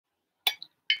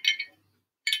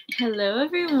Hello,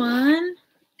 everyone.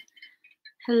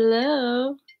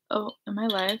 Hello. Oh, am I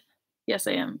live? Yes,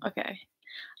 I am. Okay.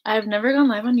 I've never gone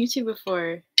live on YouTube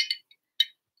before.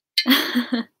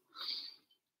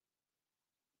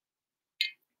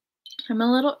 I'm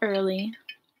a little early.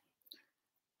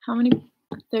 How many?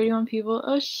 31 people.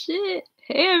 Oh, shit.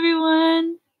 Hey,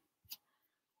 everyone.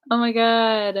 Oh, my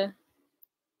God.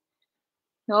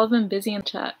 Y'all have been busy in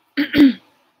chat.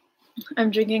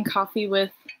 I'm drinking coffee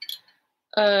with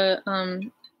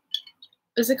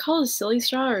is it called a silly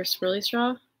straw or a swirly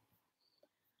straw?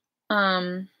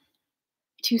 To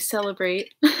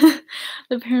celebrate the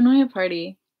Paranoia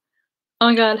party. Oh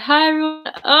my god, hi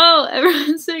everyone! Oh,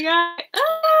 everyone's saying hi!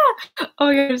 Ah! Oh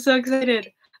my god, I'm so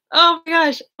excited! Oh my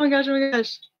gosh! Oh my gosh! Oh my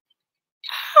gosh!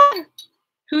 Ah!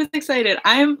 Who's excited?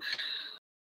 I've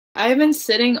been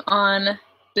sitting on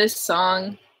this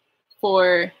song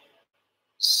for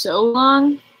so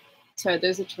long. Sorry,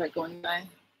 there's a truck going by. I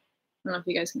don't know if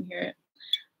you guys can hear it.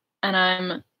 And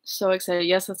I'm so excited.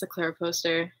 Yes, that's a Clara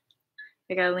poster.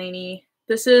 I got Lainey.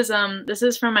 This is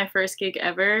from my first gig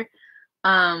ever.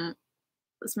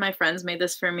 My friends made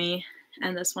this for me,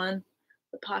 and this one,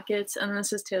 the pockets, and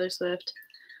this is Taylor Swift.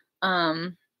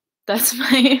 That's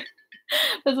my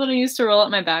that's what I used to roll up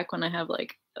my back when I have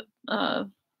like a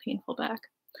painful back.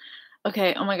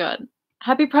 Okay, oh my god.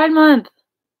 Happy Pride Month!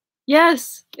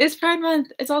 Yes, it's Pride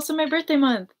Month. It's also my birthday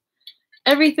month.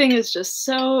 Everything is just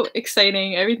so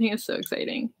exciting. Everything is so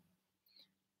exciting.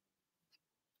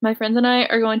 My friends and I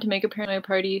are going to make a Paranoia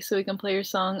party so we can play your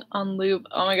song on loop.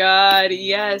 Oh my god,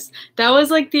 yes. That was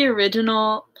like the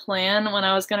original plan when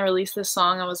I was gonna release this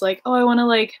song. I was like, oh, I wanna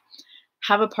like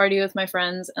have a party with my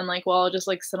friends and like we'll all just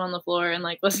like sit on the floor and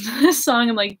like listen to this song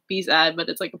and like be sad, but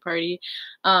it's like a party.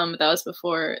 That was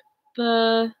before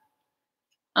the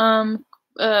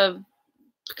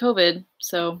COVID,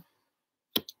 so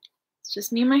it's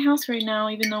just me in my house right now,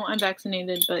 even though I'm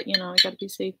vaccinated, but you know, I gotta be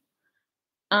safe.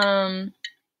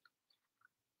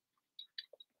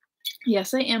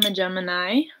 Yes, I am a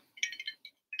Gemini.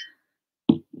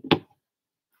 Oh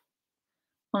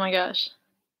my gosh.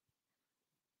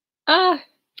 Ah,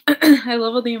 I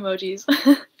love all the emojis.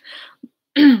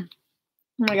 Oh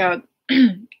my god.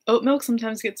 Oat milk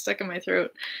sometimes gets stuck in my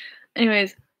throat.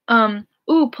 Anyways,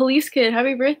 ooh, Police Kid,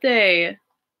 happy birthday.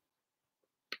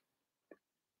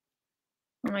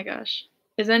 Oh my gosh.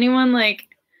 Does anyone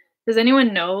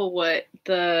know what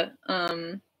the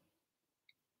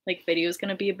like video is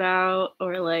gonna be about,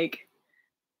 or like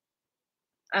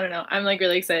I don't know. I'm like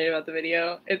really excited about the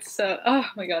video. It's so oh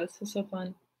my god, it's so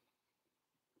fun.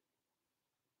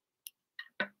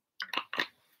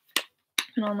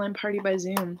 An online party by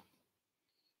Zoom.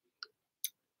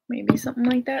 Maybe something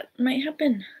like that might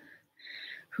happen.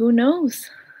 Who knows?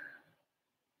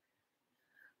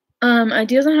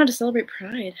 Ideas on how to celebrate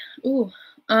Pride. Ooh.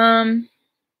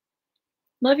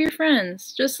 Love your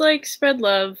friends. Just like spread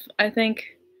love. I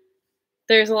think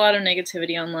there's a lot of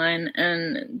negativity online,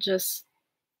 and just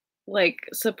like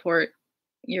support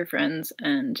your friends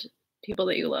and people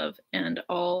that you love and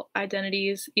all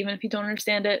identities, even if you don't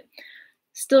understand it.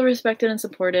 Still respect it and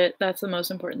support it. That's the most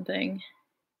important thing.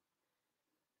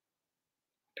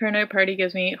 Paranoia Party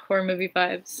gives me horror movie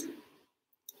vibes.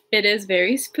 It is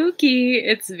very spooky.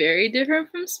 It's very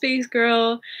different from Space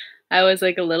Girl. I was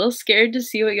like a little scared to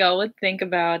see what y'all would think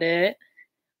about it,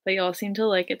 but y'all seem to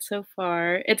like it so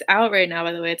far. It's out right now,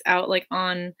 by the way. It's out like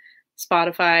on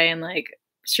Spotify and like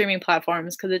streaming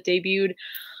platforms because it debuted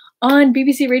on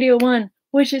BBC Radio 1,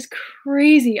 which is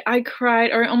crazy. I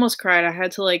cried, or almost cried. I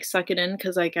had to like suck it in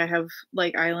because like I have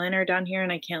like eyeliner down here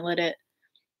and I can't let it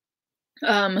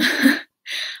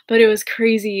but it was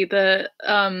crazy.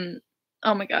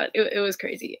 Oh my god, it was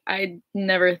crazy. I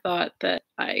never thought that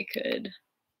I could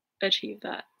achieve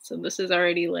that. So this is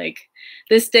already like,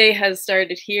 this day has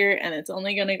started here and it's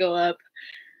only gonna go up.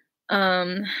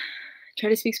 Try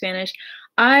to speak Spanish.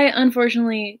 I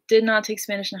unfortunately did not take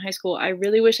Spanish in high school. I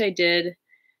really wish I did,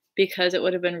 because it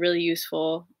would have been really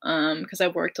useful. Because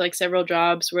I've worked like several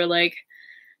jobs where like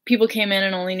people came in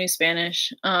and only knew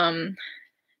Spanish. And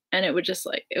it would just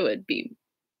like, it would be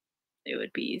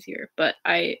easier, but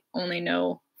I only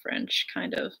know French,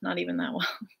 kind of, not even that well.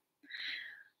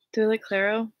 Do I like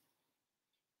Claro?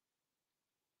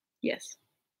 Yes.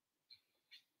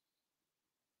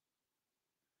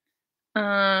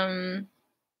 Oh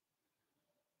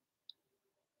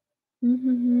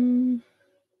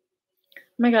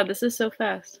my god, this is so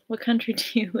fast. What country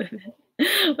do you live in?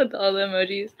 With all the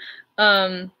emojis.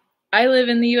 I live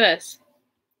in the US.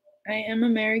 I am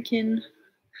American,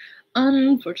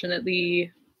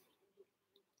 unfortunately.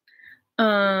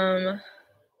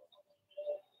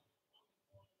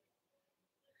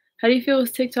 How do you feel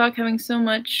with TikTok having so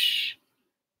much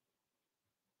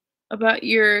about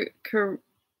your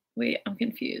wait, I'm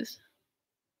confused.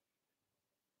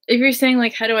 If you're saying,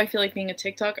 like, how do I feel like being a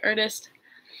TikTok artist?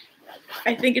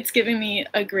 I think it's giving me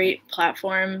a great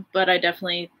platform, but I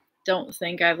definitely don't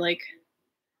think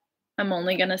I'm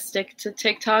only gonna stick to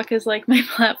TikTok as, like, my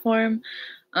platform.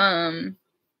 Um,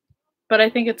 but I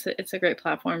think it's a great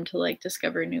platform to, like,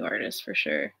 discover new artists for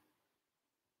sure.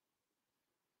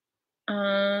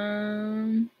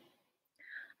 Um,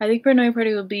 I think Paranoia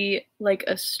Party will be like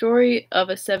a story of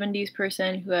a 70s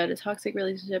person who had a toxic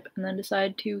relationship and then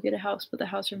decided to get a house, but the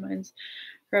house reminds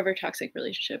her of her toxic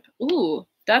relationship. Ooh,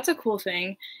 that's a cool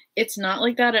thing. It's not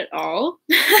like that at all.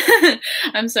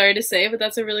 I'm sorry to say, but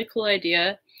that's a really cool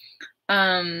idea.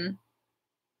 Um,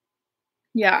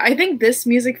 yeah, I think this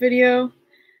music video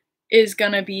is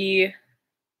gonna be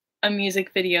a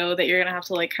music video that you're gonna have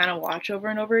to like kind of watch over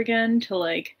and over again to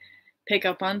like pick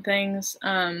up on things.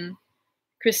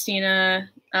 Christina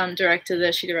directed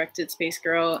this. She directed Space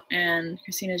Girl and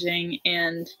Christina Jing,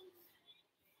 and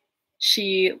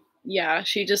she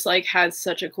just like had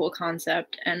such a cool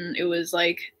concept, and it was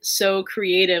like so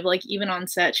creative. Like even on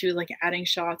set, she was like adding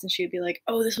shots, and she would be like,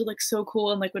 "Oh, this would look so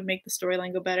cool," and like would make the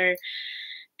storyline go better.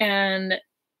 And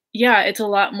yeah, it's a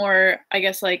lot more, I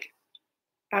guess, like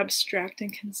abstract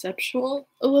and conceptual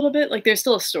a little bit. Like there's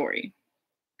still a story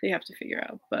they have to figure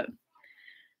out, but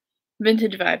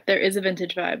vintage vibe. There is a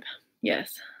vintage vibe.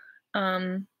 Yes.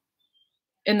 Um,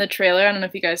 in the trailer, I don't know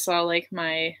if you guys saw like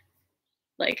my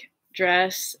like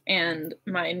dress and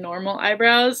my normal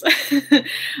eyebrows.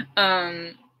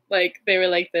 um, like they were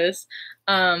like this.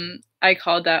 I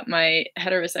called that my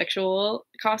heterosexual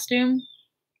costume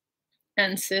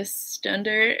and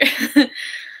cisgender.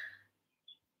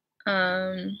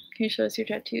 Can you show us your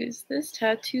tattoos? This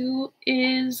tattoo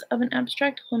is of an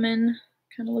abstract woman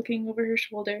kind of looking over her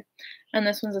shoulder. And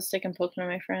this one's a stick and poke from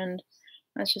my friend.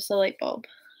 That's just a light bulb.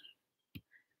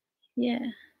 Yeah.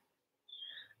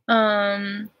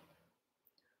 The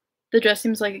dress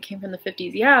seems like it came from the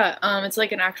 50s. Yeah, it's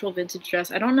like an actual vintage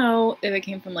dress. I don't know if it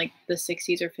came from like the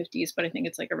 60s or 50s, but I think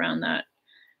it's like around that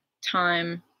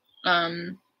time.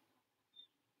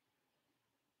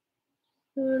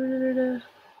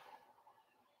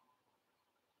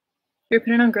 You're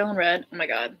putting on Girl in Red. Oh my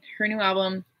god. Her new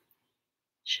album,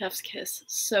 Chef's Kiss.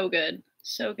 So good.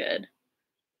 So good.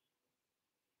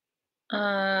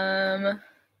 What's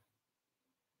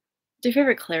your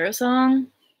favorite Clara song?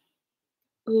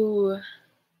 Ooh.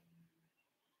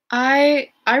 I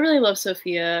really love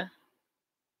Sophia.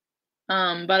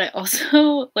 But I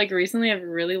also like recently I've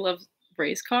really loved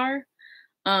Race Car,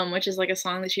 which is like a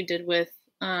song that she did with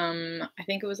I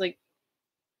think it was like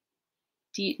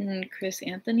Deaton Chris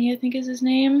Anthony, I think is his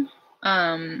name.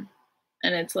 And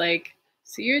it's like,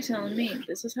 so you're telling me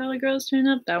this is how the girls turn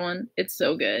up? That one, it's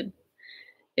so good.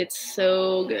 It's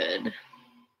so good.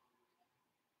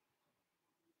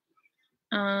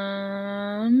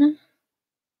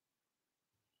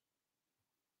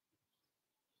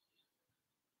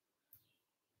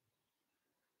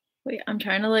 Wait, I'm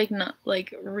trying to like not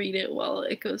like read it while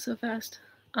it goes so fast.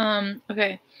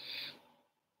 Okay.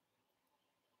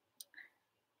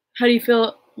 How do you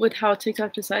feel with how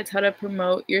TikTok decides how to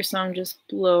promote your song just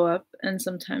blow up and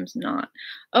sometimes not?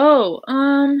 Oh,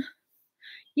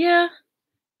 yeah.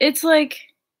 It's like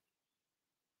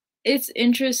it's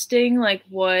interesting like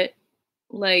what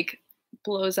like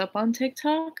blows up on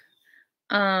TikTok.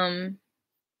 Because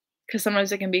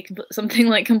sometimes it can be something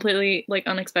like completely like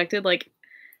unexpected. Like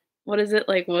what is it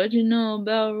like? What you know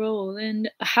about rolling?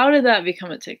 How did that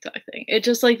become a TikTok thing? It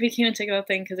just like became a TikTok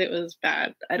thing because it was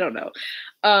bad. I don't know.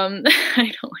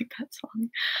 I don't like that song.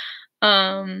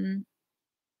 Um,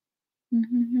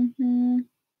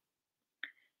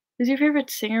 who's your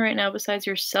favorite singer right now besides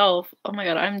yourself? Oh my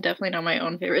god, I'm definitely not my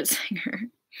own favorite singer.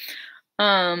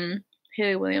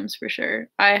 Haley Williams for sure.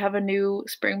 I have a new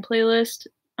spring playlist.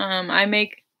 I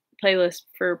make playlists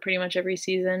for pretty much every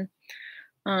season.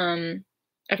 I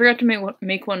forgot to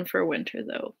make one for winter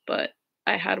though, but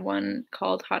I had one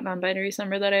called Hot Non-Binary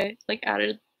Summer that I like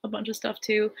added a bunch of stuff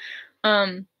to.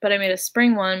 But I made a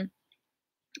spring one,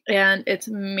 and it's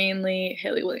mainly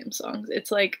Haley Williams songs.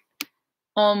 It's like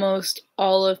almost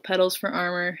all of Petals for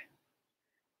Armor.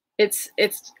 It's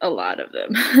a lot of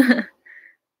them.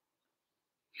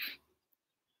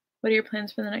 What are your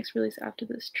plans for the next release after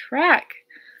this track?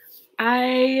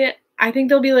 I think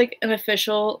there'll be like an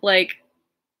official like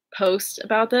post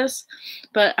about this,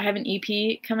 but I have an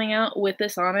EP coming out with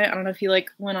this on it. I don't know if you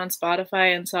like went on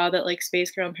Spotify and saw that like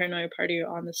Space Girl and Paranoia Party are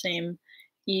on the same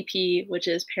EP, which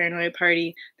is Paranoia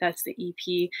Party. That's the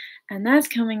EP, and that's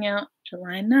coming out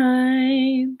July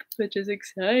 9th, which is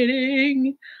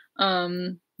exciting.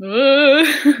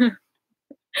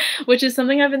 Which is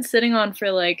something I've been sitting on for,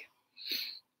 like,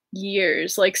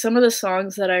 years. Like, some of the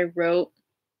songs that I wrote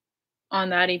on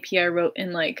that EP, I wrote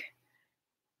in, like,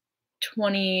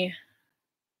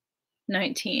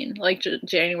 2019, like,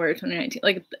 January 2019,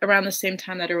 like, around the same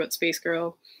time that I wrote Space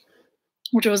Girl,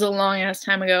 which was a long ass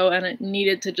time ago, and it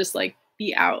needed to just, like,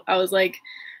 be out. I was like,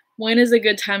 when is a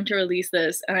good time to release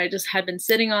this? And I just had been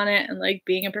sitting on it and, like,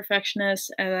 being a perfectionist,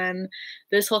 and then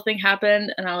this whole thing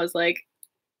happened, and I was like,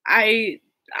 I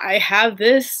have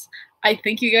this. I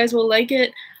think you guys will like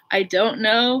it. I don't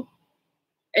know.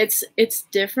 It's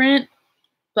different,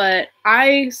 but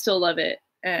I still love it,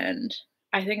 and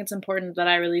I think it's important that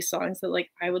I release songs that, like,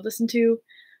 I would listen to.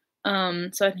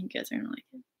 So I think you guys are gonna like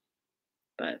it.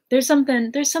 But there's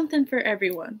something for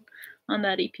everyone on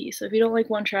that EP. So if you don't like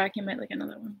one track, you might like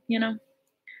another one, you know?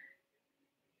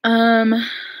 I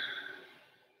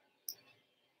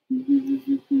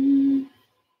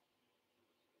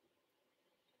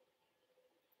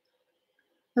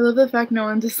love the fact no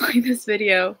one disliked this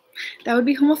video. That would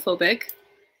be homophobic.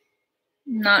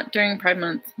 Not during Pride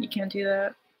Month. You can't do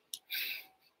that.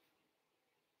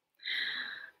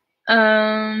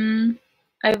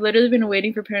 I've literally been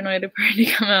waiting for Paranoia to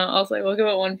come out. Also, I woke up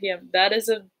at 1 p.m. That is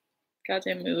a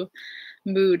goddamn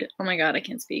mood. Oh my god, I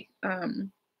can't speak.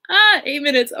 8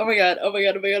 minutes. Oh my god. Oh my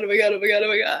god. Oh my god. Oh my god. Oh my god. Oh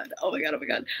my god. Oh my god. Oh my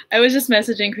god. I was just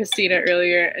messaging Christina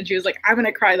earlier, and she was like, "I'm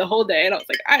gonna cry the whole day," and I was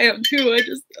like, "I am too."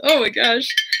 Oh my gosh.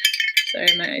 Sorry,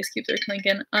 my ice cubes are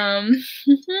clinking.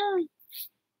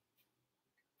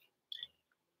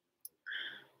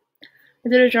 I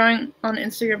did a drawing on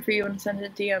Instagram for you and sent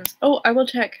it DMs. Oh, I will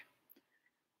check.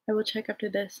 I will check after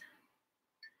this.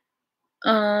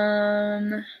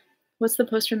 What's the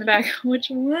poster in the back? Which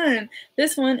one?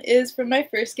 This one is from my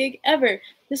first gig ever.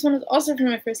 This one is also from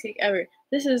my first gig ever.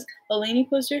 This is a Lainey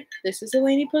poster. This is a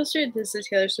Lainey poster. This is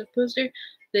Taylor Swift poster.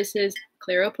 This is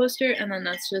Clairo poster, and then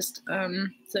that's just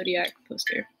Zodiac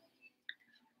poster.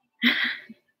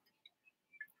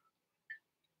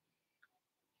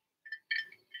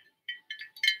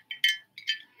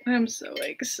 I'm so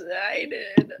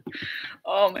excited.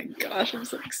 Oh my gosh, I'm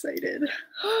so excited.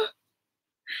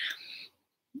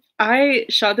 I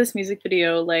shot this music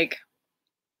video, like,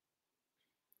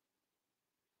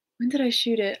 when did I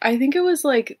shoot it? I think it was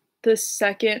like the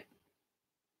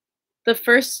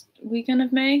first weekend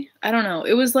of May. I don't know.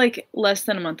 It was like less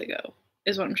than a month ago,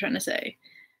 is what I'm trying to say.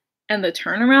 And the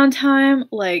turnaround time,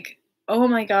 like, oh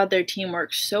my god, their team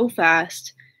worked so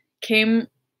fast. Came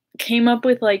up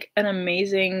with like an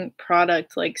amazing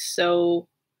product, like so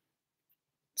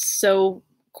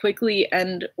quickly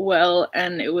and well,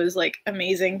 and it was like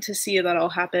amazing to see that all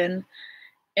happen.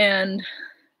 And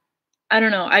I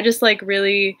don't know, I just like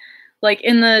really, like,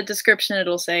 in the description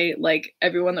it'll say like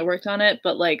everyone that worked on it,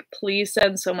 but like please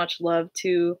send so much love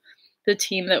to the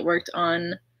team that worked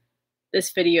on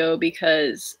this video,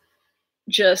 because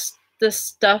just the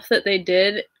stuff that they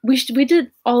did, we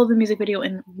did all of the music video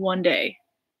in one day,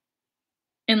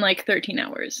 in like 13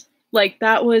 hours. Like,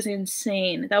 that was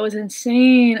insane. That was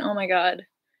insane. Oh my god.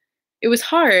 It was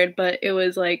hard, but it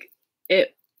was like, oh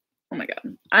my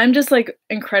god. I'm just like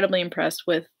incredibly impressed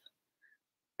with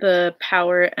the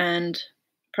power and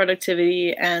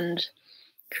productivity and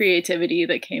creativity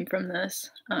that came from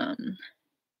this. Oh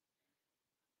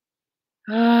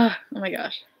my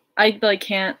gosh. I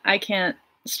can't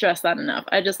stress that enough.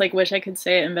 I just like wish I could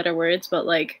say it in better words, but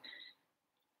like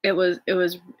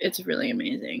it's really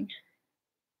amazing.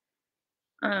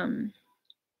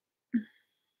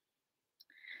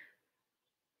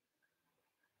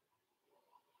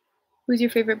 Who's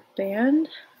your favorite band?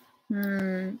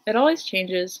 It always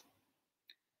changes,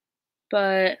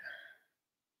 but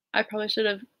I probably should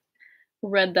have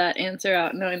read that answer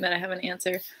out knowing that I have an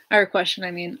answer, or a question,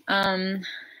 I mean. I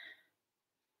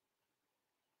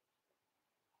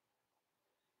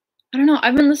don't know.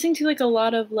 I've been listening to like a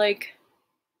lot of like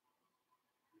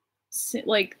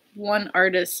one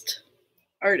artists,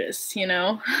 you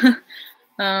know?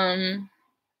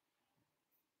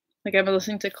 Like, I've been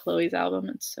listening to Chloe's album.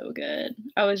 It's so good.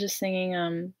 I was just singing,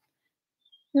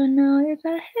 don't know if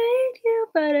I hate you,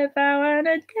 but if I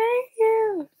wanna date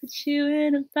you, put you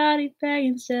in a body bag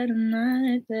instead of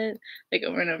my bed. Like,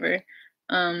 over and over.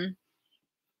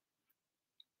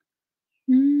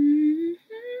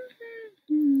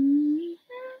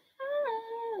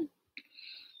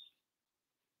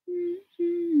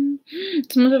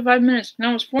 It's another 5 minutes.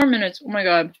 Now it's 4 minutes. Oh my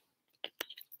god.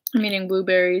 I'm eating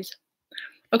blueberries.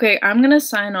 Okay, I'm gonna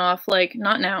sign off, like,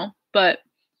 not now, but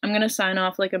I'm gonna sign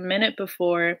off like a minute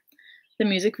before the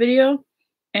music video.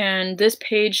 And this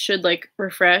page should, like,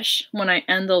 refresh when I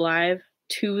end the live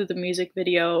to the music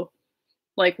video,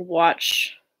 like,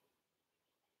 watch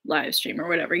live stream or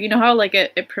whatever. You know how, like,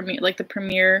 it premiere, like, the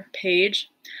premiere page?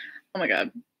 Oh my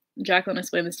god. Jacqueline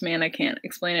explained this to me, and I can't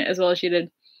explain it as well as she did.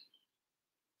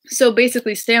 So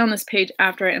basically, stay on this page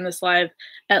after I end this live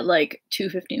at, like,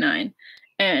 2:59,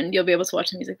 and you'll be able to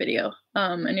watch the music video,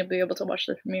 and you'll be able to watch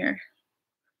the premiere.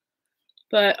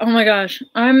 But, oh my gosh,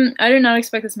 I did not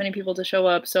expect this many people to show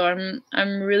up, so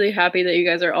I'm really happy that you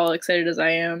guys are all excited as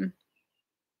I am.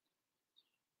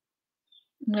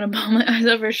 I'm gonna bawl my eyes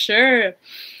out for sure.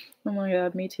 Oh my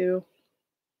god, me too.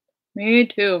 Me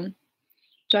too.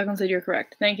 Jacqueline said you're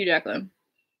correct. Thank you, Jacqueline.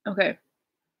 Okay.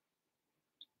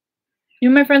 You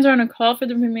and my friends are on a call for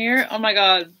the premiere? Oh my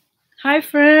god. Hi,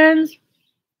 friends.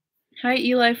 Hi,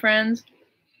 Eli friends.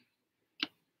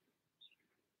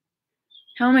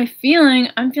 How am I feeling?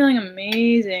 I'm feeling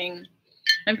amazing.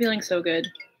 I'm feeling so good.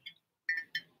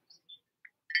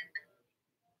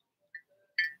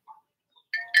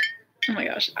 Oh my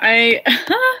gosh. I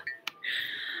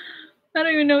don't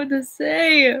even know what to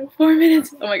say. 4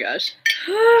 minutes. Oh my gosh.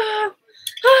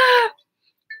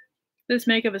 This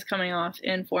makeup is coming off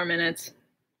in 4 minutes.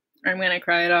 I'm gonna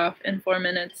cry it off in 4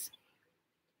 minutes.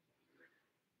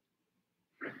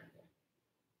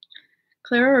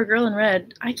 Clara or Girl in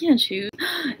Red? I can't choose.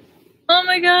 Oh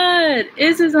my god!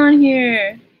 Iz is on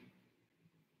here!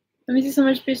 Let me see so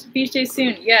much beach day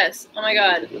soon. Yes. Oh my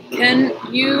god. Can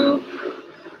you...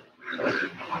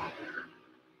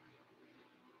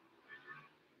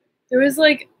 There was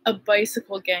like a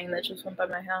bicycle gang that just went by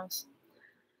my house.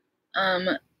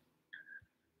 I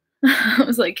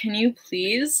was like, can you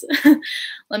please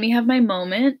let me have my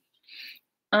moment?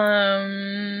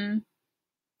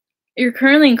 You're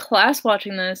currently in class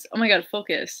watching this. Oh my god,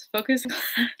 focus. Focus in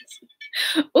class.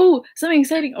 Oh, something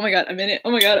exciting. Oh my god, I'm in it.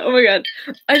 Oh my god, oh my god.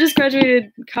 I just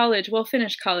graduated college. Well,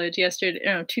 finished college yesterday,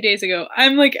 no, 2 days ago.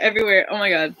 I'm like everywhere. Oh my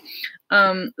god.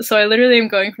 So I literally am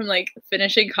going from like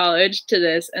finishing college to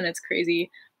this, and it's crazy.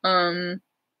 Oh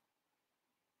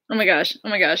my gosh, oh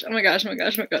my gosh, oh my gosh, oh my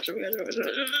gosh, oh my gosh, oh my gosh, oh my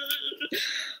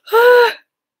gosh.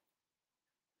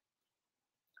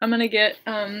 I'm gonna get,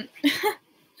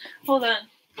 hold on.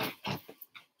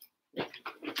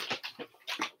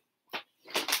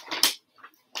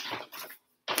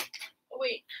 Oh,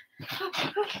 wait.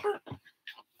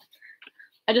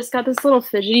 I just got this little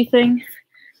fidgety thing,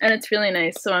 and it's really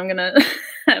nice, so I'm gonna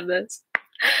have this.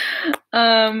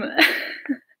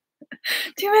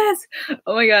 2 minutes.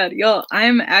 Oh my god, y'all,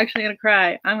 I'm actually gonna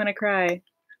cry. I'm gonna cry.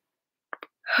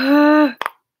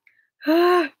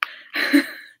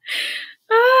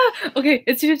 Okay,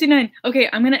 it's 2:59. Okay,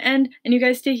 I'm gonna end, and you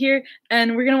guys stay here,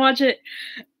 and we're gonna watch it.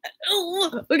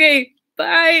 Okay,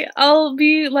 bye. I'll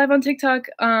be live on TikTok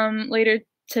later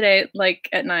today, like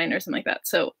at 9 or something like that.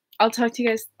 So I'll talk to you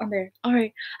guys on there. All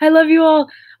right, I love you all.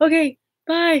 Okay,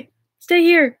 bye. Stay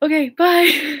here. Okay,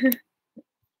 bye.